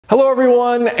Hello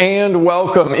everyone and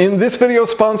welcome. In this video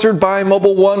sponsored by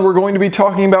Mobil 1, we're going to be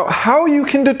talking about how you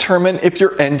can determine if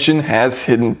your engine has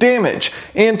hidden damage.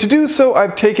 And to do so,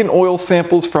 I've taken oil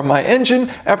samples from my engine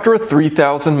after a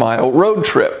 3,000-mile road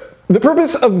trip. The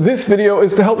purpose of this video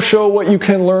is to help show what you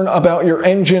can learn about your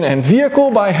engine and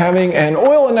vehicle by having an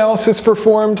oil analysis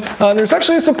performed. There's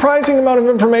actually a surprising amount of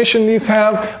information these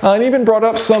have, and even brought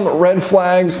up some red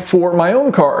flags for my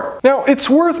own car. Now, it's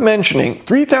worth mentioning,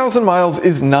 3,000 miles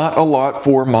is not a lot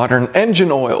for modern engine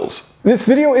oils. This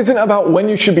video isn't about when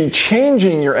you should be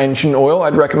changing your engine oil.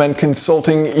 I'd recommend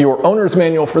consulting your owner's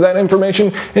manual for that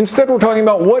information. Instead, we're talking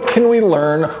about what can we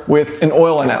learn with an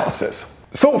oil analysis.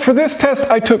 So for this test,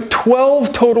 I took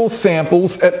 12 total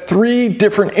samples at 3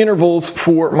 different intervals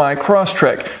for my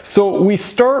Crosstrek. So we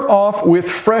start off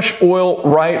with fresh oil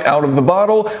right out of the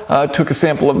bottle, took a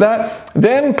sample of that,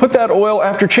 then put that oil,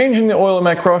 after changing the oil in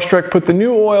my Crosstrek, put the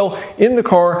new oil in the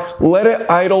car, let it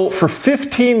idle for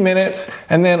 15 minutes,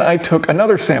 and then I took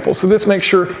another sample. So this makes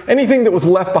sure anything that was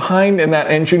left behind in that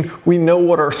engine, we know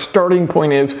what our starting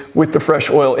point is with the fresh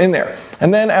oil in there.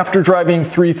 And then after driving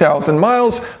 3,000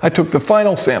 miles, I took the final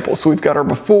sample. So we've got our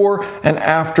before and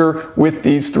after with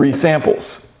these 3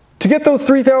 samples. To get those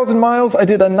 3,000 miles, I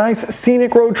did a nice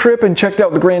scenic road trip and checked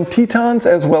out the Grand Tetons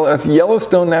as well as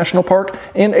Yellowstone National Park,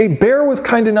 and a bear was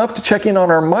kind enough to check in on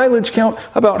our mileage count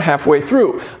about halfway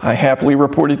through. I happily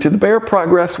reported to the bear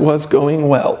progress was going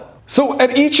well. So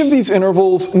at each of these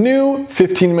intervals, new,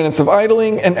 15 minutes of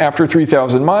idling, and after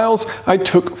 3,000 miles, I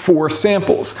took 4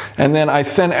 samples. And then I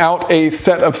sent out a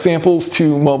set of samples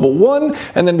to Mobil 1,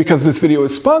 and then because this video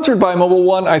is sponsored by Mobil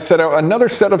 1, I sent out another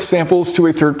set of samples to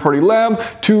a third-party lab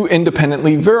to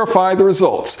independently verify the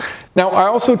results. Now, I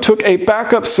also took a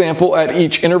backup sample at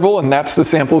each interval, and that's the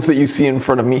samples that you see in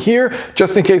front of me here.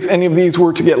 Just in case any of these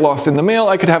were to get lost in the mail,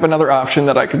 I could have another option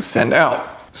that I could send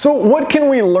out. So what can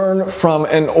we learn from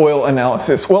an oil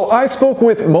analysis? Well, I spoke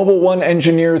with Mobil 1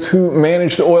 engineers who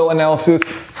manage the oil analysis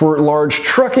for large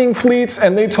trucking fleets,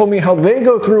 and they told me how they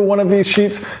go through one of these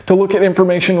sheets to look at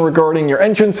information regarding your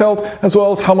engine's health, as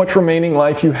well as how much remaining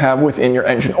life you have within your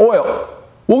engine oil.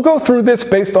 We'll go through this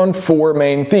based on 4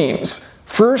 main themes.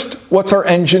 First, what's our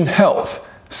engine health?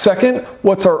 Second,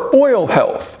 what's our oil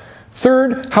health?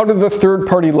 Third, how did the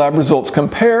third-party lab results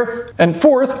compare? And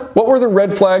fourth, what were the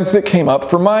red flags that came up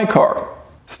for my car?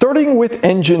 Starting with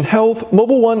engine health,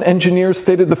 Mobil 1 engineers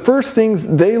stated the first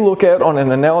things they look at on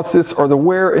an analysis are the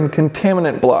wear and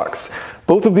contaminant blocks.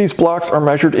 Both of these blocks are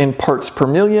measured in parts per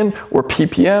million, or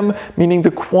ppm, meaning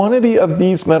the quantity of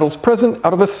these metals present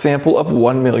out of a sample of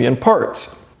 1 million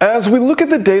parts. As we look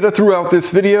at the data throughout this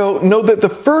video, note that the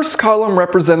first column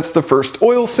represents the first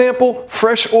oil sample,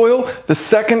 fresh oil, the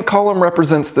second column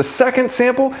represents the second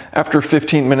sample after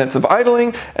 15 minutes of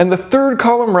idling, and the third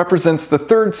column represents the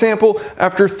third sample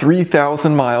after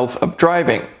 3,000 miles of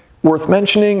driving. Worth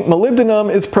mentioning,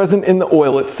 molybdenum is present in the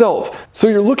oil itself, so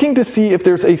you're looking to see if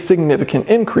there's a significant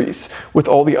increase. With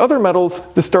all the other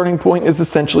metals, the starting point is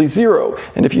essentially 0,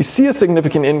 and if you see a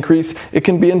significant increase, it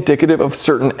can be indicative of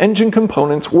certain engine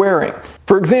components wearing.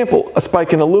 For example, a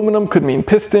spike in aluminum could mean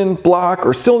piston, block,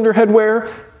 or cylinder head wear.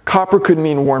 Copper could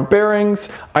mean worn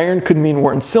bearings, iron could mean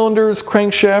worn cylinders,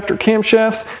 crankshaft, or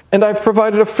camshafts, and I've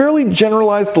provided a fairly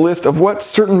generalized list of what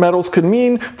certain metals could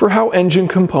mean for how engine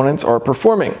components are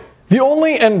performing. The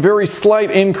only and very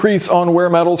slight increase on wear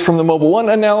metals from the Mobil 1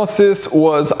 analysis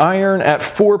was iron at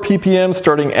 4 ppm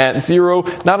starting at 0,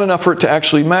 not enough for it to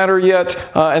actually matter yet,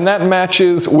 and that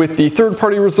matches with the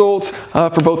third-party results for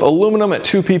both aluminum at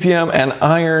 2 ppm and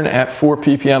iron at 4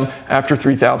 ppm after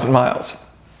 3,000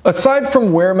 miles. Aside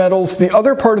from wear metals, the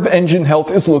other part of engine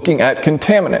health is looking at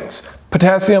contaminants.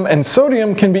 Potassium and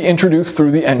sodium can be introduced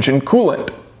through the engine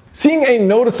coolant. Seeing a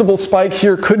noticeable spike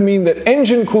here could mean that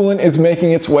engine coolant is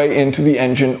making its way into the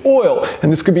engine oil,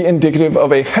 and this could be indicative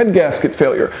of a head gasket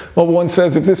failure. Mobil 1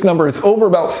 says if this number is over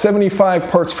about 75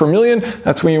 parts per million,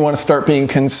 that's when you want to start being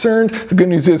concerned. The good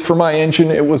news is for my engine,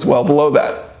 it was well below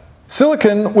that.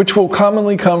 Silicon, which will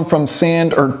commonly come from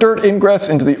sand or dirt ingress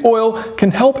into the oil,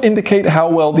 can help indicate how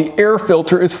well the air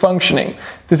filter is functioning.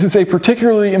 This is a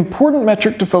particularly important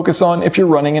metric to focus on if you're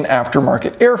running an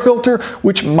aftermarket air filter,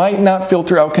 which might not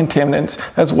filter out contaminants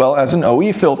as well as an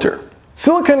OE filter.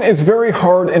 Silicon is very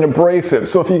hard and abrasive,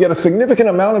 so if you get a significant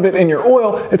amount of it in your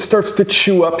oil, it starts to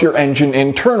chew up your engine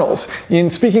internals. In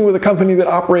speaking with a company that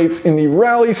operates in the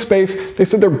rally space, they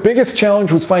said their biggest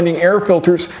challenge was finding air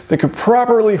filters that could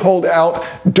properly hold out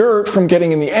dirt from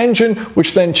getting in the engine,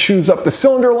 which then chews up the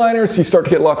cylinder liners, so you start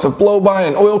to get lots of blow-by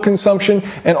and oil consumption,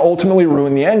 and ultimately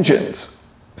ruin the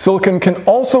engines. Silicon can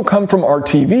also come from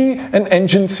RTV, an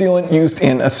engine sealant used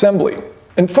in assembly.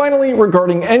 And finally,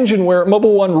 regarding engine wear,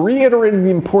 Mobil 1 reiterated the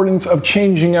importance of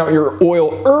changing out your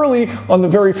oil early on the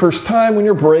very first time when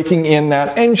you're breaking in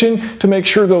that engine to make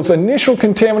sure those initial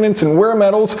contaminants and wear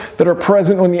metals that are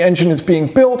present when the engine is being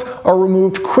built are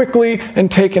removed quickly and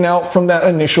taken out from that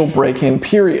initial break-in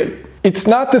period. It's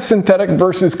not the synthetic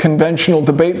versus conventional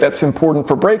debate that's important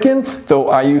for break-in, though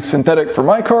I use synthetic for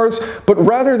my cars, but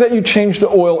rather that you change the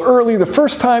oil early the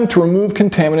first time to remove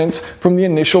contaminants from the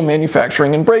initial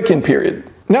manufacturing and break-in period.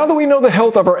 Now that we know the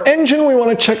health of our engine, we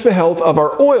want to check the health of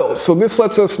our oil. So this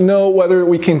lets us know whether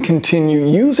we can continue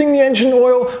using the engine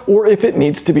oil or if it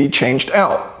needs to be changed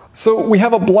out. So we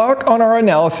have a block on our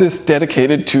analysis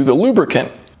dedicated to the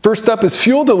lubricant. First up is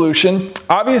fuel dilution.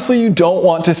 Obviously, you don't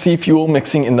want to see fuel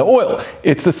mixing in the oil.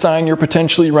 It's a sign you're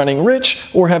potentially running rich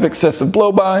or have excessive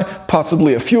blow-by,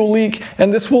 possibly a fuel leak,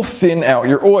 and this will thin out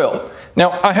your oil.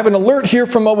 Now, I have an alert here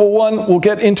from Mobil 1. We'll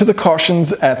get into the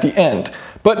cautions at the end.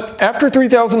 But after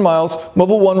 3,000 miles,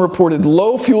 Mobil 1 reported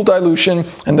low fuel dilution,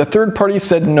 and the third party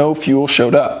said no fuel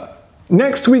showed up.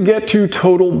 Next, we get to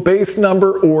total base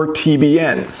number, or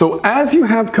TBN. So as you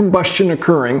have combustion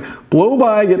occurring,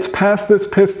 blow-by gets past this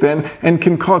piston and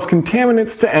can cause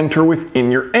contaminants to enter within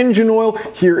your engine oil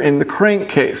here in the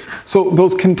crankcase. So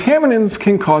those contaminants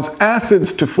can cause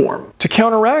acids to form. To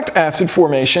counteract acid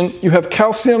formation, you have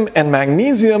calcium and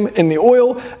magnesium in the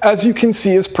oil, as you can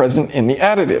see is present in the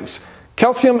additives.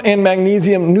 Calcium and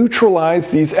magnesium neutralize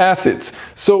these acids,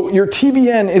 so your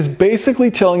TBN is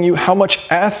basically telling you how much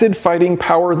acid-fighting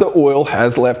power the oil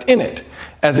has left in it.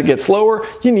 As it gets lower,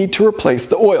 you need to replace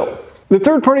the oil. The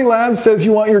third-party lab says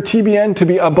you want your TBN to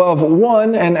be above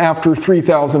 1, and after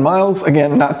 3,000 miles,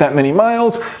 again, not that many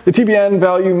miles, the TBN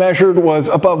value measured was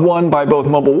above 1 by both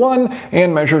Mobil 1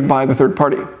 and measured by the third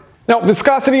party. Now,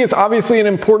 viscosity is obviously an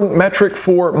important metric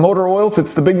for motor oils.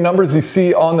 It's the big numbers you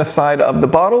see on the side of the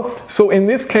bottle. So in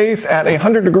this case, at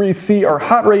 100 degrees C, our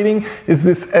hot rating is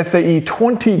this SAE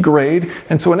 20 grade.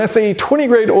 And so an SAE 20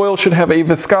 grade oil should have a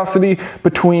viscosity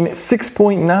between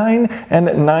 6.9 and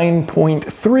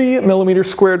 9.3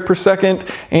 millimeters squared per second.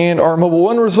 And our Mobil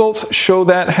 1 results show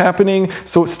that happening.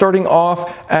 So it's starting off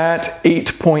at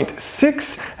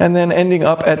 8.6 and then ending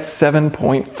up at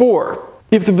 7.4.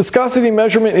 If the viscosity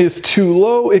measurement is too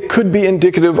low, it could be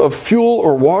indicative of fuel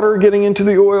or water getting into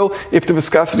the oil. If the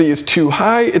viscosity is too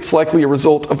high, it's likely a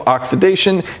result of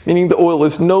oxidation, meaning the oil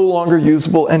is no longer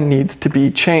usable and needs to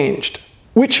be changed.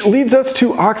 Which leads us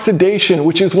to oxidation,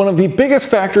 which is one of the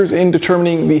biggest factors in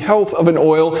determining the health of an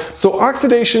oil. So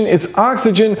oxidation is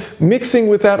oxygen mixing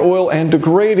with that oil and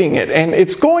degrading it, and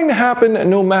it's going to happen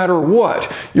no matter what.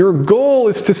 Your goal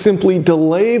is to simply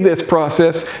delay this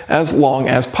process as long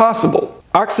as possible.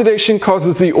 Oxidation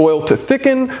causes the oil to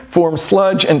thicken, form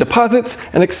sludge and deposits,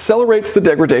 and accelerates the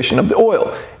degradation of the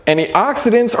oil.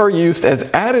 Antioxidants are used as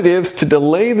additives to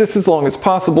delay this as long as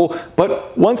possible,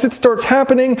 but once it starts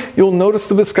happening, you'll notice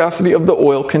the viscosity of the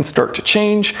oil can start to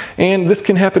change, and this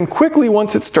can happen quickly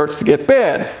once it starts to get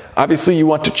bad. Obviously, you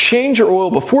want to change your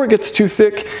oil before it gets too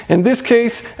thick. In this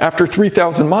case, after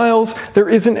 3,000 miles, there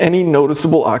isn't any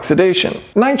noticeable oxidation.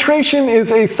 Nitration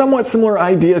is a somewhat similar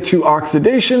idea to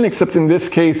oxidation, except in this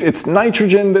case, it's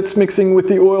nitrogen that's mixing with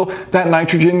the oil. That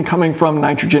nitrogen coming from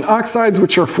nitrogen oxides,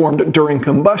 which are formed during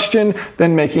combustion,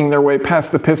 then making their way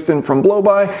past the piston from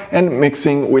blow-by and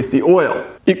mixing with the oil.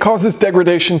 It causes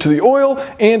degradation to the oil,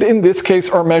 and in this case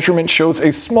our measurement shows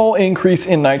a small increase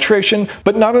in nitration,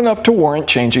 but not enough to warrant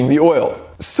changing the oil.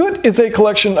 Soot is a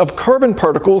collection of carbon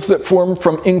particles that form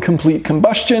from incomplete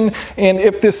combustion, and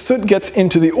if this soot gets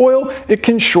into the oil, it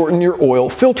can shorten your oil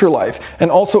filter life and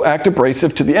also act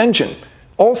abrasive to the engine.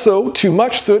 Also, too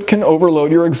much soot can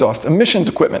overload your exhaust emissions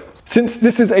equipment. Since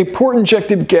this is a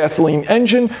port-injected gasoline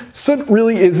engine, soot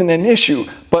really isn't an issue,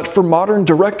 but for modern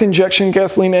direct injection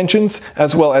gasoline engines,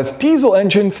 as well as diesel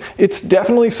engines, it's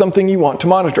definitely something you want to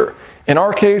monitor. In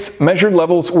our case, measured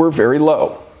levels were very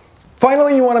low.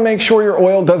 Finally, you want to make sure your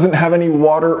oil doesn't have any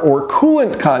water or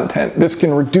coolant content. This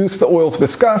can reduce the oil's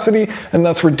viscosity and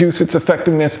thus reduce its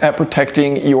effectiveness at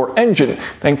protecting your engine.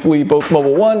 Thankfully, both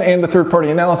Mobil 1 and the third-party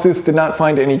analysis did not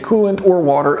find any coolant or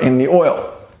water in the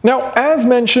oil. Now, as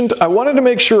mentioned, I wanted to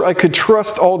make sure I could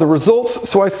trust all the results,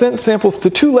 so I sent samples to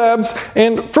 2 labs,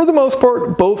 and for the most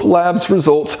part, both labs'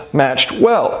 results matched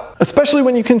well, especially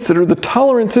when you consider the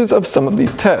tolerances of some of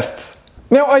these tests.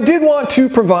 Now, I did want to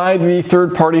provide the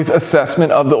third party's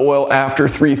assessment of the oil after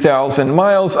 3,000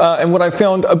 miles, and what I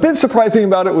found a bit surprising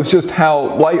about it was just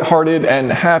how lighthearted and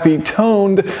happy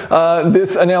toned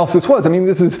this analysis was. I mean,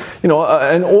 this is,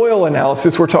 an oil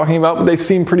analysis we're talking about, but they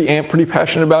seem pretty amped, pretty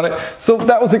passionate about it, so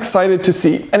that was excited to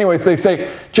see. Anyways, they say,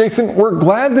 Jason, we're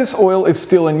glad this oil is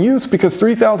still in use because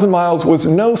 3,000 miles was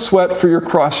no sweat for your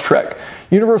cross-trek.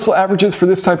 Universal averages for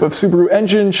this type of Subaru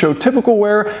engine show typical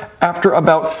wear after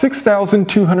about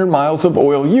 6,200 miles of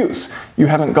oil use. You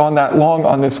haven't gone that long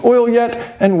on this oil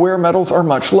yet, and wear metals are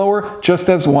much lower, just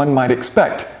as one might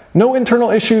expect. No internal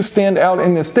issues stand out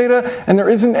in this data, and there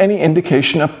isn't any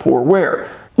indication of poor wear.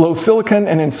 Low silicon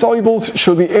and insolubles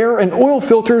show the air and oil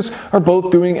filters are both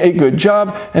doing a good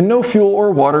job, and no fuel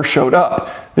or water showed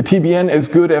up. The TBN is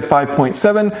good at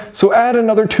 5.7, so add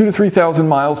another 2,000 to 3,000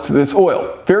 miles to this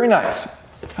oil. Very nice.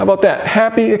 How about that?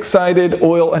 Happy, excited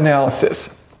oil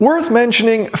analysis. Worth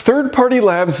mentioning, third-party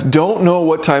labs don't know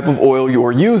what type of oil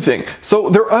you're using, so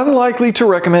they're unlikely to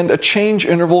recommend a change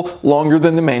interval longer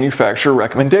than the manufacturer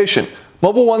recommendation.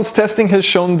 Mobil 1's testing has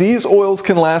shown these oils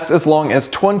can last as long as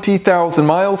 20,000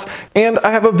 miles, and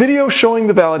I have a video showing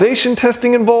the validation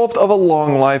testing involved of a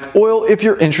long-life oil if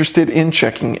you're interested in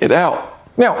checking it out.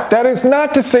 Now, that is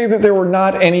not to say that there were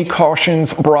not any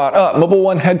cautions brought up. Mobil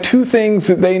 1 had two things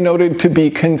that they noted to be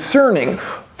concerning.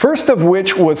 First of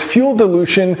which was fuel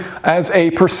dilution as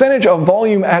a percentage of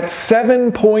volume at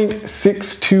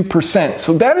 7.62%.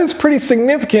 So that is pretty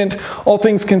significant, all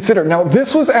things considered. Now,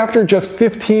 this was after just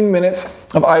 15 minutes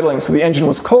of idling. So the engine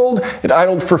was cold, it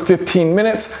idled for 15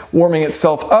 minutes, warming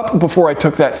itself up before I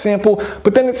took that sample.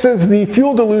 But then it says the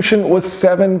fuel dilution was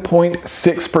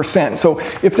 7.6%. So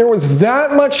if there was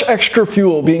that much extra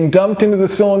fuel being dumped into the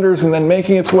cylinders and then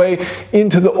making its way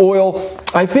into the oil,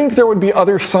 I think there would be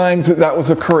other signs that that was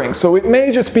occurring. So it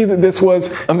may just be that this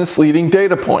was a misleading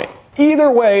data point.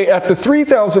 Either way, at the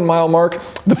 3,000 mile mark,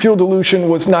 the fuel dilution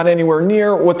was not anywhere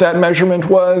near what that measurement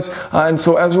was, and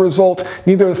so as a result,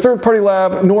 neither the third-party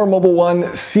lab nor Mobil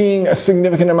 1 seeing a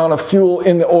significant amount of fuel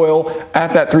in the oil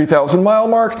at that 3,000 mile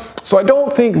mark, so I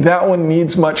don't think that one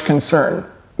needs much concern.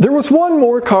 There was one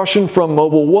more caution from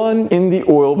Mobil 1 in the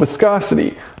oil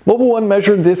viscosity. Mobil 1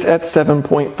 measured this at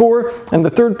 7.4 and the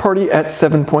third party at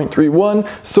 7.31,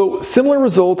 so similar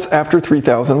results after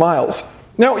 3,000 miles.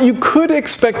 Now, you could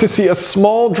expect to see a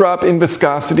small drop in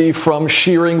viscosity from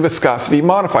shearing viscosity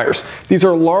modifiers. These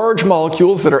are large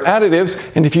molecules that are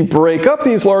additives, and if you break up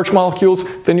these large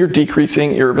molecules, then you're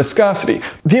decreasing your viscosity.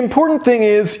 The important thing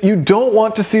is you don't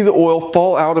want to see the oil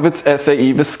fall out of its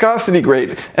SAE viscosity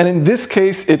grade, and in this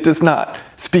case, it does not.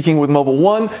 Speaking with Mobil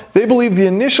 1, they believe the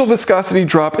initial viscosity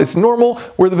drop is normal,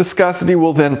 where the viscosity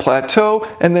will then plateau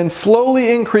and then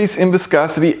slowly increase in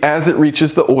viscosity as it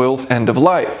reaches the oil's end of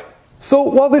life. So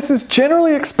while this is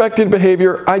generally expected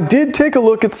behavior, I did take a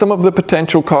look at some of the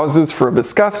potential causes for a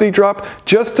viscosity drop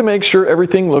just to make sure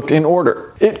everything looked in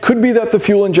order. It could be that the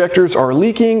fuel injectors are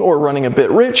leaking or running a bit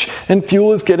rich, and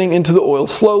fuel is getting into the oil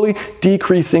slowly,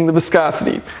 decreasing the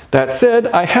viscosity. That said,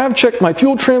 I have checked my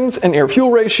fuel trims and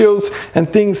air-fuel ratios,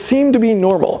 and things seem to be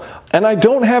normal. And I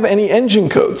don't have any engine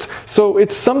codes, so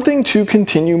it's something to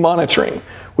continue monitoring.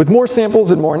 With more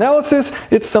samples and more analysis,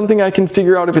 it's something I can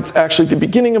figure out if it's actually the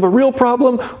beginning of a real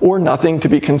problem or nothing to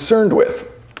be concerned with.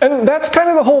 And that's kind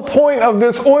of the whole point of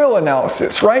this oil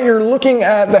analysis, right? You're looking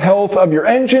at the health of your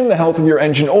engine, the health of your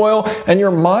engine oil, and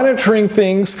you're monitoring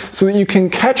things so that you can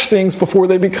catch things before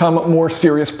they become more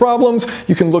serious problems.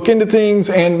 You can look into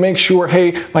things and make sure,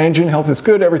 hey, my engine health is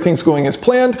good, everything's going as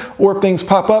planned, or if things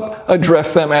pop up,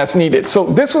 address them as needed. So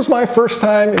this was my first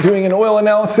time doing an oil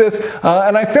analysis,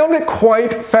 and I found it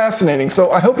quite fascinating. So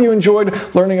I hope you enjoyed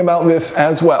learning about this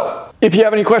as well. If you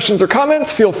have any questions or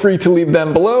comments, feel free to leave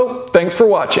them below. Thanks for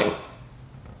watching.